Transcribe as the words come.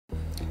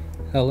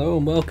Hello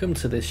and welcome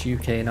to this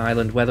UK and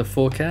Ireland weather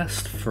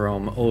forecast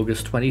from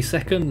August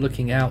 22nd,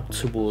 looking out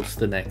towards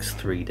the next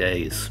 3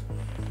 days.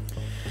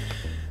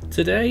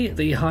 Today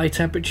the high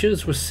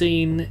temperatures were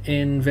seen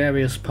in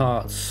various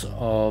parts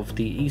of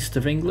the east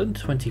of England,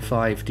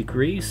 25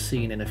 degrees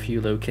seen in a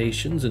few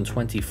locations and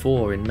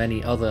 24 in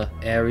many other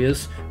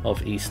areas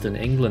of eastern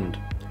England.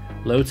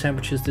 Low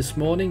temperatures this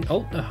morning,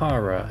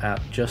 Altnahara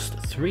at just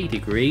 3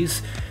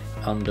 degrees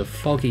under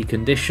foggy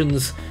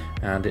conditions,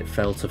 and it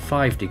fell to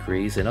 5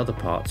 degrees in other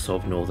parts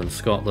of northern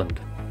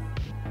Scotland.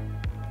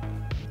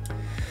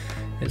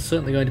 It's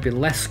certainly going to be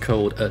less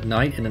cold at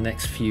night in the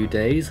next few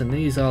days, and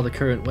these are the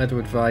current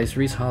weather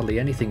advisories. Hardly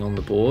anything on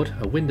the board.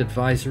 A wind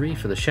advisory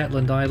for the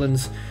Shetland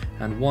Islands,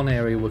 and one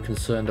area we're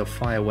concerned of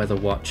fire weather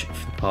watch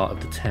for part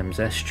of the Thames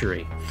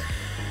estuary.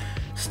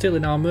 Still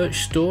in our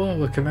merch store,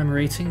 we're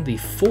commemorating the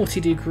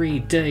 40-degree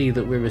day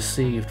that we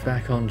received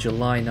back on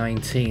July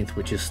 19th,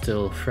 which is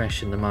still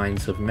fresh in the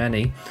minds of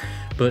many.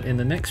 But in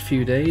the next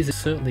few days, it's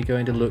certainly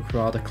going to look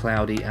rather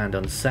cloudy and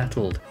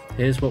unsettled.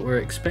 Here's what we're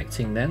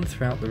expecting then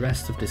throughout the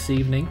rest of this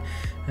evening,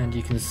 and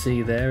you can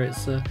see there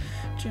it's a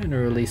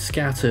generally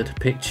scattered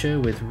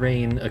picture with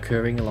rain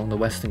occurring along the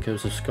western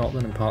coast of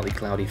Scotland and partly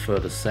cloudy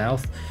further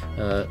south.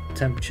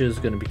 Temperatures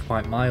are going to be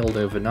quite mild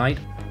overnight,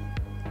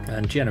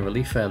 and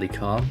generally fairly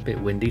calm, a bit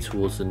windy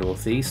towards the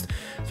northeast.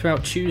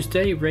 Throughout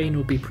Tuesday, rain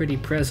will be pretty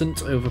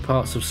present over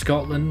parts of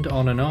Scotland,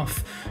 on and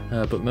off,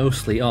 but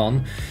mostly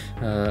on,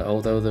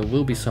 although there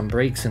will be some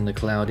breaks in the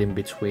cloud in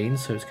between,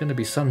 so it's going to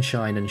be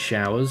sunshine and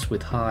showers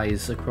with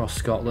highs across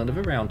Scotland of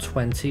around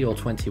 20 or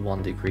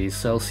 21 degrees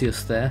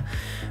Celsius there.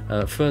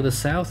 Further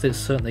south it's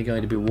certainly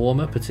going to be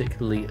warmer,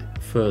 particularly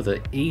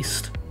further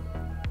east.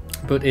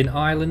 But in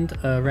Ireland,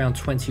 around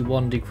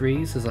 21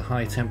 degrees is a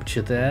high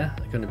temperature there.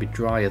 Going to be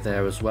drier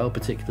there as well,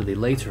 particularly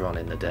later on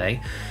in the day.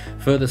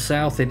 Further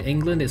south in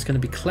England, it's going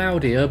to be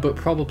cloudier, but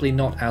probably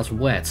not as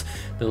wet.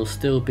 There will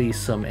still be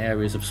some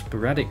areas of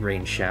sporadic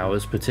rain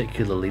showers,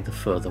 particularly the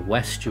further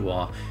west you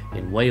are.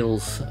 In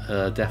Wales,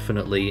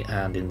 definitely,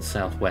 and in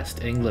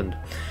southwest England.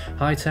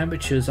 High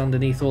temperatures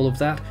underneath all of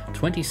that,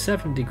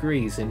 27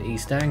 degrees in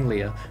East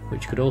Anglia,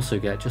 which could also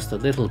get just a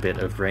little bit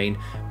of rain,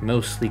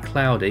 mostly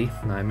cloudy,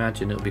 and I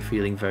imagine it'll be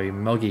feeling very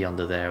muggy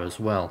under there as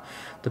well.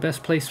 The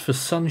best place for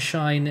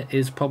sunshine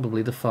is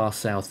probably the far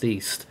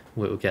southeast,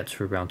 where it will get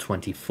to around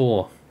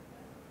 24.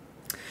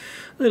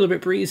 A little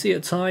bit breezy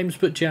at times,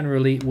 but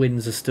generally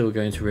winds are still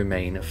going to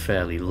remain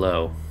fairly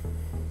low.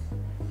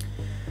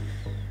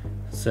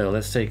 So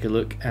let's take a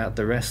look at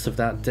the rest of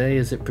that day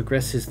as it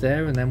progresses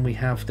there, and then we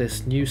have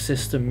this new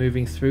system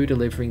moving through,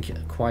 delivering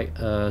quite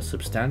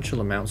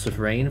substantial amounts of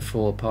rain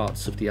for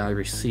parts of the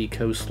Irish Sea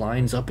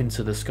coastlines up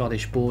into the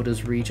Scottish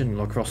borders region and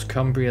across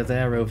Cumbria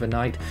there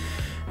overnight,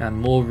 and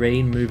more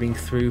rain moving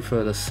through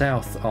further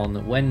south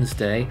on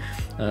Wednesday,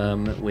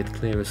 with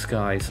clearer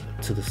skies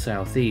to the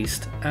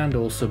southeast. And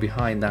also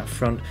behind that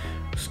front,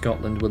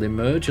 Scotland will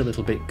emerge a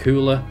little bit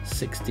cooler,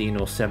 16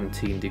 or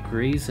 17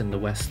 degrees in the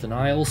Western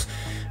Isles.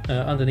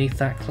 Underneath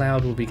that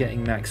cloud we'll be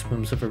getting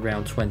maximums of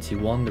around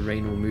 21. The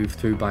rain will move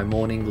through by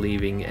morning,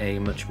 leaving a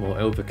much more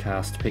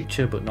overcast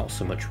picture, but not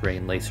so much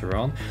rain later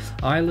on.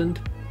 Ireland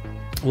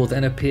will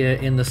then appear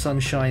in the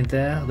sunshine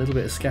there, a little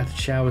bit of scattered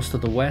showers to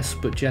the west,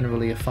 but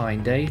generally a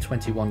fine day,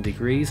 21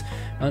 degrees.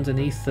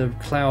 Underneath the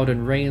cloud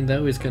and rain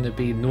though is going to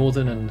be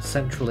northern and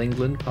central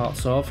England,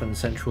 parts of, and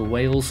central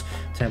Wales.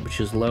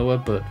 Temperatures lower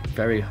but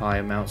very high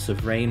amounts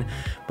of rain.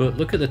 But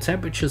look at the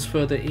temperatures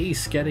further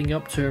east, getting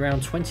up to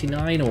around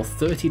 29 or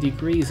 30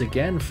 degrees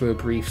again for a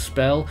brief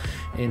spell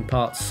in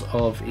parts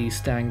of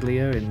East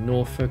Anglia, in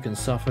Norfolk and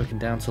Suffolk and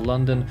down to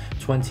London,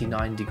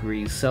 29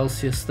 degrees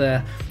Celsius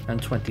there,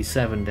 and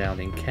 27 down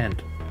in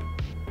Kent.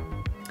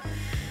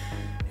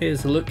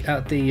 Here's a look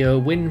at the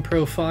wind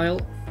profile.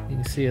 You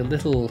can see a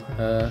little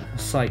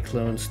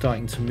cyclone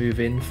starting to move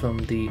in from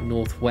the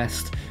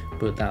northwest,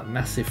 but that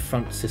massive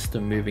front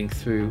system moving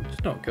through.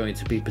 It's not going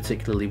to be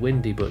particularly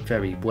windy, but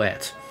very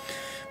wet.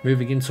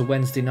 Moving into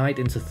Wednesday night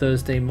into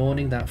Thursday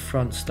morning, that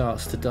front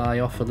starts to die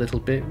off a little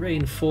bit.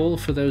 Rainfall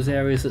for those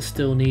areas that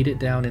still need it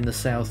down in the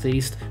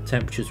southeast.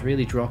 Temperatures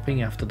really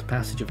dropping after the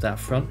passage of that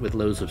front with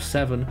lows of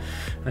 7.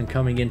 And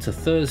coming into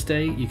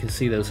Thursday, you can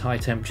see those high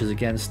temperatures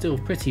again, still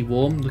pretty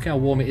warm. Look how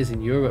warm it is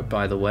in Europe,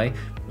 by the way.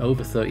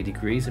 Over 30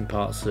 degrees in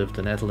parts of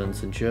the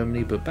Netherlands and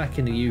Germany, but back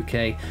in the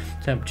UK,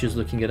 temperatures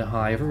looking at a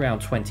high of around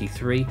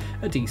 23.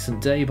 A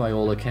decent day by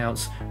all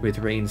accounts, with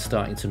rain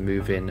starting to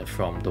move in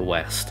from the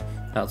west.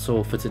 That's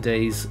all for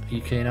today's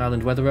UK and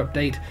Ireland weather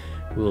update.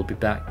 We'll be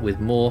back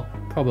with more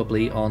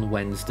probably on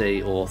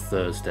Wednesday or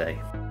Thursday.